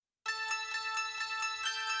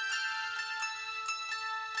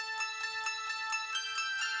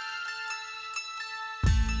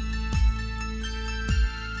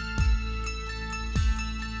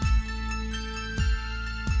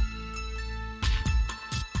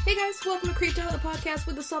Hey guys, welcome to Creeped Out, the podcast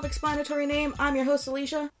with the self-explanatory name. I'm your host,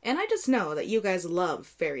 Alicia, and I just know that you guys love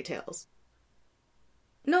fairy tales.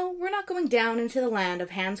 No, we're not going down into the land of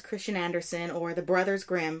Hans Christian Andersen or the Brothers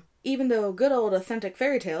Grimm, even though good old authentic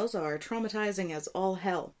fairy tales are traumatizing as all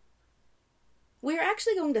hell. We're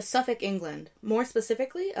actually going to Suffolk, England, more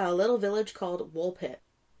specifically a little village called Woolpit.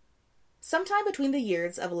 Sometime between the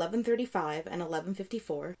years of 1135 and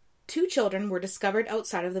 1154, two children were discovered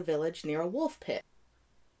outside of the village near a wolf pit.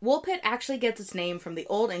 Woolpit actually gets its name from the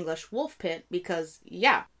Old English wolf pit because,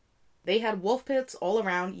 yeah, they had wolf pits all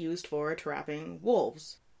around used for trapping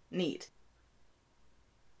wolves. Neat.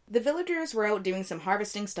 The villagers were out doing some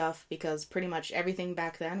harvesting stuff because pretty much everything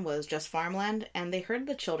back then was just farmland, and they heard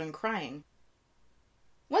the children crying.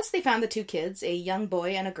 Once they found the two kids, a young boy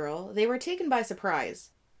and a girl, they were taken by surprise.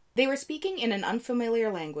 They were speaking in an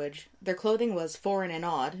unfamiliar language, their clothing was foreign and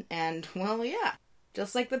odd, and, well, yeah,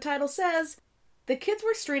 just like the title says, the kids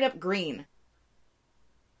were straight up green.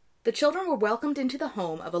 The children were welcomed into the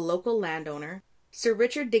home of a local landowner, Sir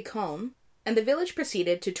Richard de Calne, and the village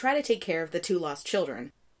proceeded to try to take care of the two lost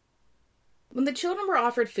children. When the children were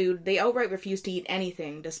offered food, they outright refused to eat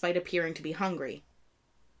anything, despite appearing to be hungry.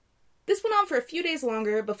 This went on for a few days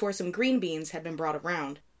longer before some green beans had been brought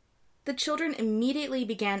around. The children immediately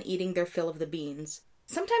began eating their fill of the beans,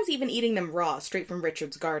 sometimes even eating them raw straight from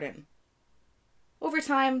Richard's garden. Over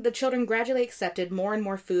time, the children gradually accepted more and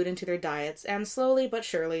more food into their diets, and slowly but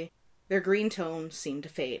surely, their green tone seemed to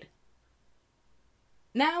fade.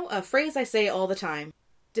 Now, a phrase I say all the time.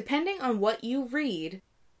 Depending on what you read,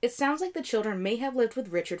 it sounds like the children may have lived with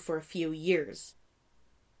Richard for a few years.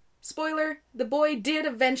 Spoiler, the boy did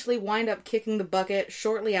eventually wind up kicking the bucket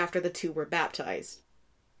shortly after the two were baptized.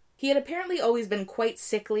 He had apparently always been quite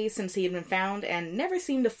sickly since he had been found and never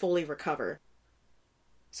seemed to fully recover.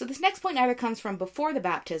 So this next point either comes from before the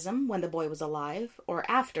baptism, when the boy was alive, or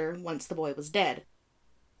after, once the boy was dead.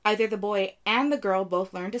 Either the boy and the girl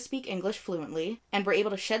both learned to speak English fluently, and were able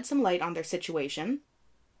to shed some light on their situation,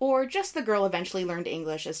 or just the girl eventually learned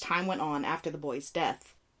English as time went on after the boy's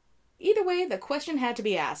death. Either way, the question had to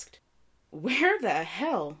be asked, where the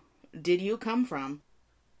hell did you come from?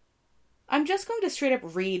 I'm just going to straight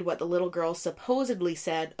up read what the little girl supposedly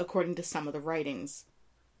said according to some of the writings.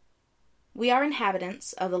 We are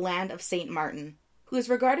inhabitants of the land of St. Martin, who is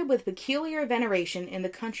regarded with peculiar veneration in the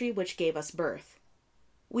country which gave us birth.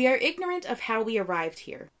 We are ignorant of how we arrived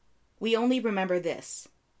here. We only remember this,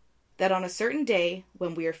 that on a certain day,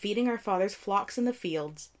 when we were feeding our father's flocks in the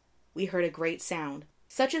fields, we heard a great sound,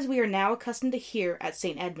 such as we are now accustomed to hear at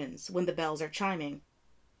St. Edmund's when the bells are chiming.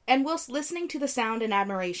 And whilst listening to the sound in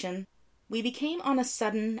admiration, we became on a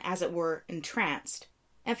sudden, as it were, entranced,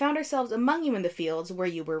 and found ourselves among you in the fields where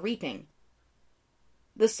you were reaping.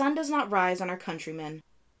 The sun does not rise on our countrymen.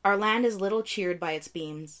 Our land is little cheered by its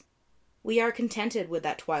beams. We are contented with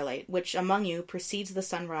that twilight, which among you precedes the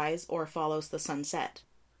sunrise or follows the sunset.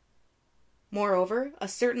 Moreover, a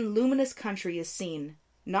certain luminous country is seen,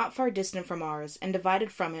 not far distant from ours, and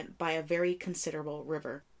divided from it by a very considerable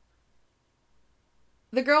river.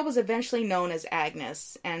 The girl was eventually known as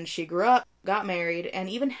Agnes, and she grew up, got married, and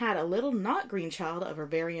even had a little not-green child of her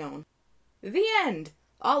very own. The end!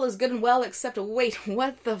 All is good and well except, wait,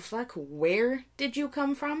 what the fuck, where did you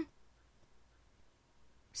come from?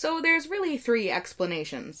 So there's really three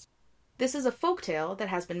explanations. This is a folktale that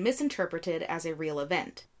has been misinterpreted as a real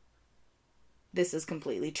event. This is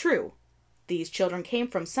completely true. These children came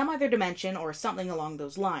from some other dimension or something along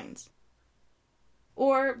those lines.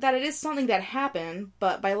 Or that it is something that happened,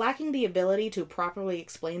 but by lacking the ability to properly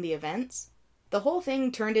explain the events, the whole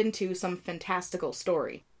thing turned into some fantastical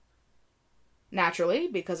story. Naturally,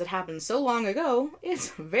 because it happened so long ago,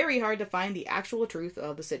 it's very hard to find the actual truth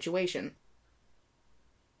of the situation.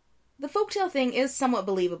 The folktale thing is somewhat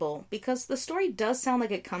believable, because the story does sound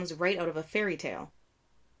like it comes right out of a fairy tale.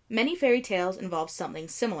 Many fairy tales involve something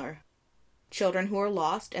similar. Children who are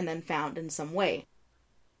lost and then found in some way.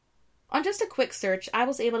 On just a quick search, I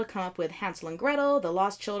was able to come up with Hansel and Gretel, The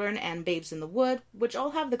Lost Children, and Babes in the Wood, which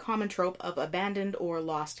all have the common trope of abandoned or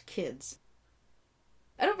lost kids.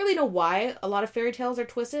 I don't really know why a lot of fairy tales are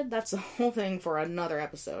twisted. That's a whole thing for another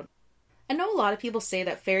episode. I know a lot of people say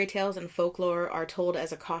that fairy tales and folklore are told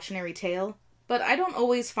as a cautionary tale, but I don't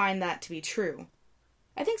always find that to be true.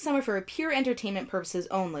 I think some are for pure entertainment purposes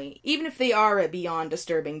only, even if they are a beyond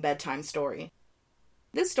disturbing bedtime story.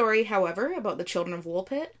 This story, however, about the children of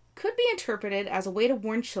Woolpit, could be interpreted as a way to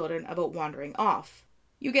warn children about wandering off.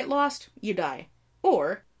 You get lost, you die.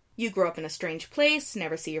 Or, you grow up in a strange place,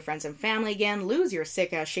 never see your friends and family again, lose your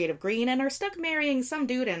sick-ass shade of green, and are stuck marrying some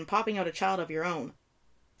dude and popping out a child of your own.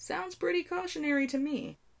 Sounds pretty cautionary to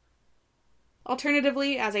me.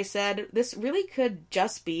 Alternatively, as I said, this really could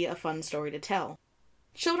just be a fun story to tell.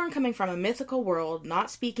 Children coming from a mythical world,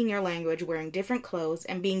 not speaking your language, wearing different clothes,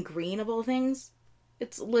 and being green of all things.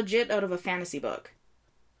 It's legit out of a fantasy book.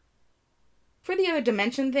 For the other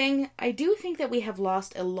dimension thing, I do think that we have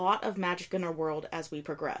lost a lot of magic in our world as we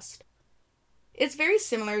progressed. It's very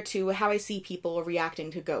similar to how I see people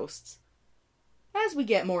reacting to ghosts. As we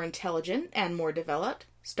get more intelligent and more developed,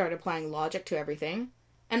 start applying logic to everything,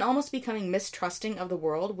 and almost becoming mistrusting of the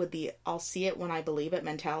world with the "I'll see it when I believe it"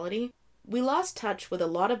 mentality, we lost touch with a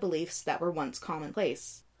lot of beliefs that were once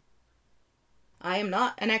commonplace. I am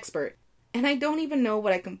not an expert, and I don't even know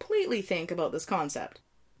what I completely think about this concept.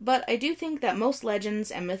 But I do think that most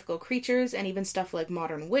legends and mythical creatures, and even stuff like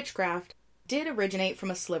modern witchcraft, did originate from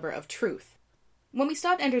a sliver of truth. When we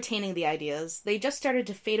stopped entertaining the ideas, they just started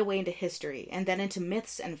to fade away into history, and then into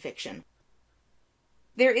myths and fiction.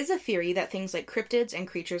 There is a theory that things like cryptids and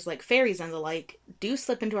creatures like fairies and the like do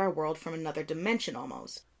slip into our world from another dimension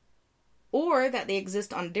almost. Or that they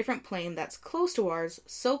exist on a different plane that's close to ours,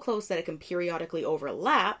 so close that it can periodically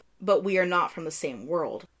overlap, but we are not from the same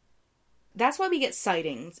world. That's why we get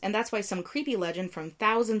sightings, and that's why some creepy legend from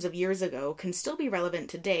thousands of years ago can still be relevant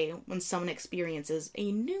today when someone experiences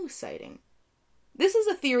a new sighting. This is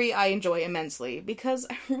a theory I enjoy immensely, because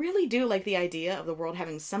I really do like the idea of the world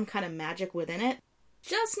having some kind of magic within it,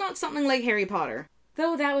 just not something like Harry Potter,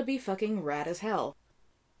 though that would be fucking rad as hell.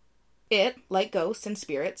 It, like ghosts and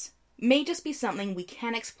spirits, may just be something we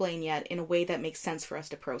can't explain yet in a way that makes sense for us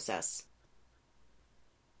to process.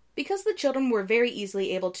 Because the children were very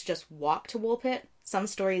easily able to just walk to Woolpit, some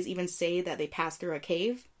stories even say that they passed through a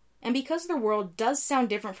cave, and because their world does sound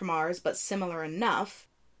different from ours but similar enough,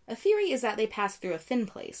 a theory is that they passed through a thin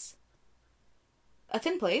place. A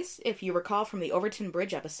thin place, if you recall from the Overton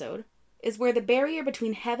Bridge episode, is where the barrier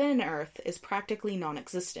between heaven and earth is practically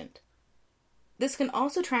non-existent. This can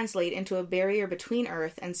also translate into a barrier between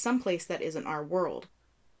earth and some place that isn't our world.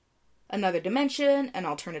 Another dimension, an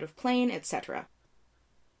alternative plane, etc.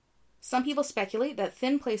 Some people speculate that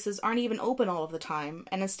thin places aren't even open all of the time,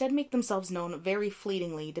 and instead make themselves known very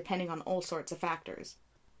fleetingly depending on all sorts of factors.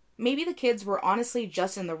 Maybe the kids were honestly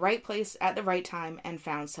just in the right place at the right time and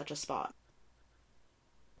found such a spot.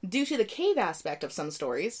 Due to the cave aspect of some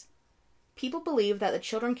stories, people believe that the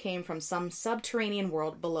children came from some subterranean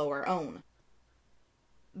world below our own.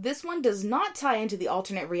 This one does not tie into the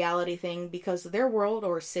alternate reality thing because their world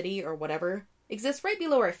or city or whatever exists right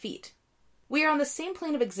below our feet. We are on the same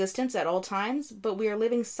plane of existence at all times, but we are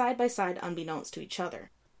living side by side unbeknownst to each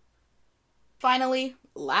other. Finally,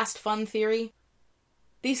 last fun theory.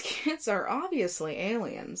 These kids are obviously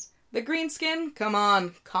aliens. The green skin? Come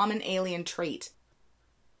on, common alien trait.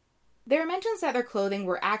 There are mentions that their clothing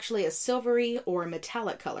were actually a silvery or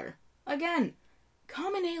metallic color. Again,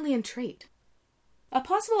 common alien trait. A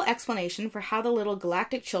possible explanation for how the little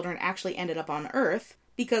galactic children actually ended up on Earth,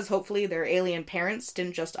 because hopefully their alien parents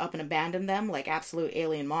didn't just up and abandon them like absolute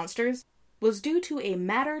alien monsters, was due to a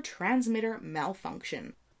matter transmitter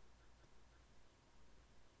malfunction.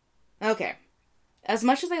 Okay, as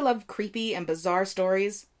much as I love creepy and bizarre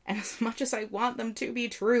stories, and as much as I want them to be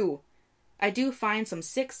true, I do find some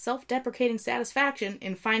sick self-deprecating satisfaction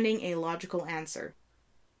in finding a logical answer.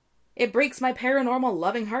 It breaks my paranormal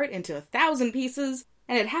loving heart into 1,000 pieces,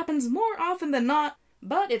 and it happens more often than not,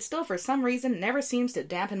 but it still for some reason never seems to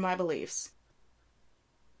dampen my beliefs.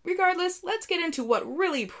 Regardless, let's get into what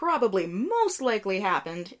really probably most likely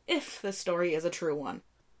happened, if the story is a true one.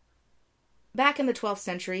 Back in the 12th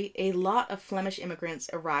century, a lot of Flemish immigrants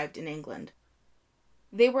arrived in England.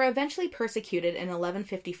 They were eventually persecuted in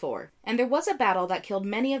 1154, and there was a battle that killed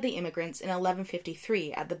many of the immigrants in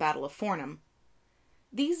 1153 at the Battle of Fornham.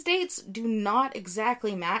 These dates do not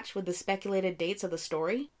exactly match with the speculated dates of the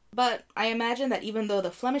story, but I imagine that even though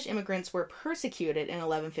the Flemish immigrants were persecuted in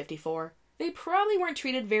 1154, they probably weren't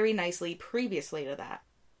treated very nicely previously to that.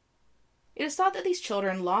 It is thought that these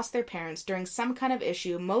children lost their parents during some kind of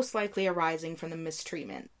issue most likely arising from the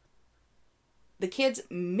mistreatment. The kids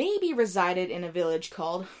maybe resided in a village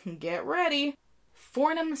called, get ready,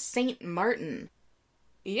 Fornham St. Martin.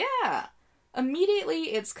 Yeah,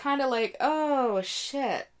 immediately it's kind of like, oh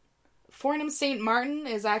shit. Fornham St. Martin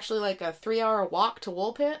is actually like a 3-hour walk to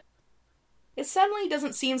Woolpit. It suddenly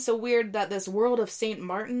doesn't seem so weird that this world of St.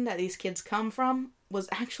 Martin that these kids come from was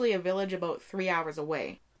actually a village about 3 hours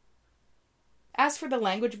away. As for the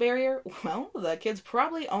language barrier, well, the kids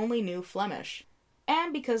probably only knew Flemish.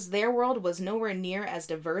 And because their world was nowhere near as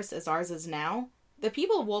diverse as ours is now, the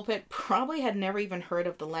people of Woolpit probably had never even heard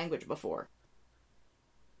of the language before.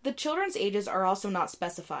 The children's ages are also not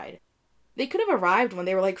specified. They could have arrived when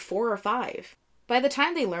they were like 4 or 5. By the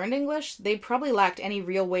time they learned English, they probably lacked any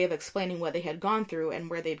real way of explaining what they had gone through and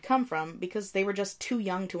where they'd come from because they were just too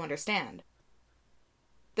young to understand.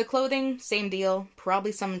 The clothing, same deal,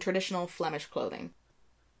 probably some traditional Flemish clothing.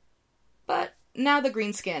 But now the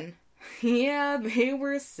green skin. Yeah, they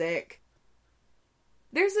were sick.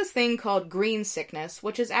 There's this thing called green sickness,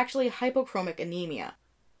 which is actually hypochromic anemia.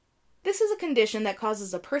 This is a condition that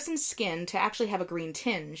causes a person's skin to actually have a green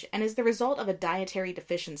tinge and is the result of a dietary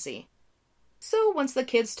deficiency. So once the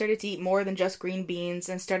kids started to eat more than just green beans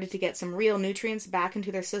and started to get some real nutrients back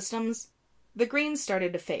into their systems, the greens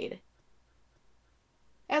started to fade.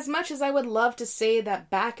 As much as I would love to say that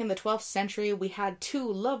back in the 12th century we had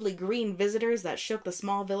 2 lovely green visitors that shook the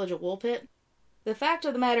small village of Woolpit, the fact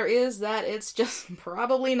of the matter is that it's just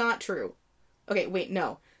probably not true. Okay, wait,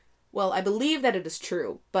 no. Well, I believe that it is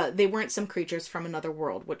true, but they weren't some creatures from another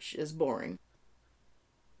world, which is boring.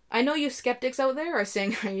 I know you skeptics out there are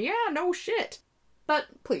saying, yeah, no shit. But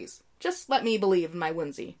please, just let me believe in my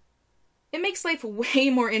whimsy. It makes life way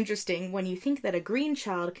more interesting when you think that a green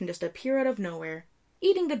child can just appear out of nowhere,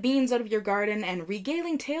 eating the beans out of your garden and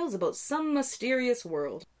regaling tales about some mysterious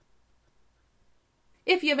world.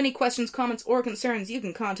 If you have any questions, comments, or concerns, you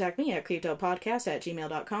can contact me at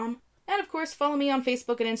creeptoadpodcast@gmail.com. And of course, follow me on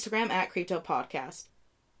Facebook and Instagram at creeptoadpodcast.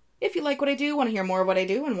 If you like what I do, want to hear more of what I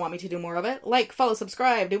do, and want me to do more of it, like, follow,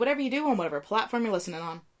 subscribe, do whatever you do on whatever platform you're listening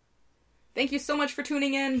on. Thank you so much for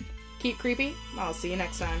tuning in. Keep creepy. I'll see you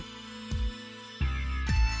next time.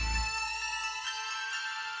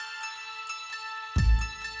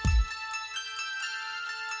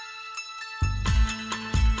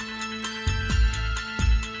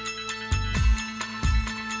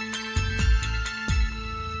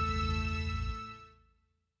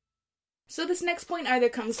 So this next point either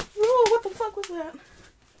comes... Whoa, what the fuck was that?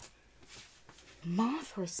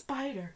 Moth or spider?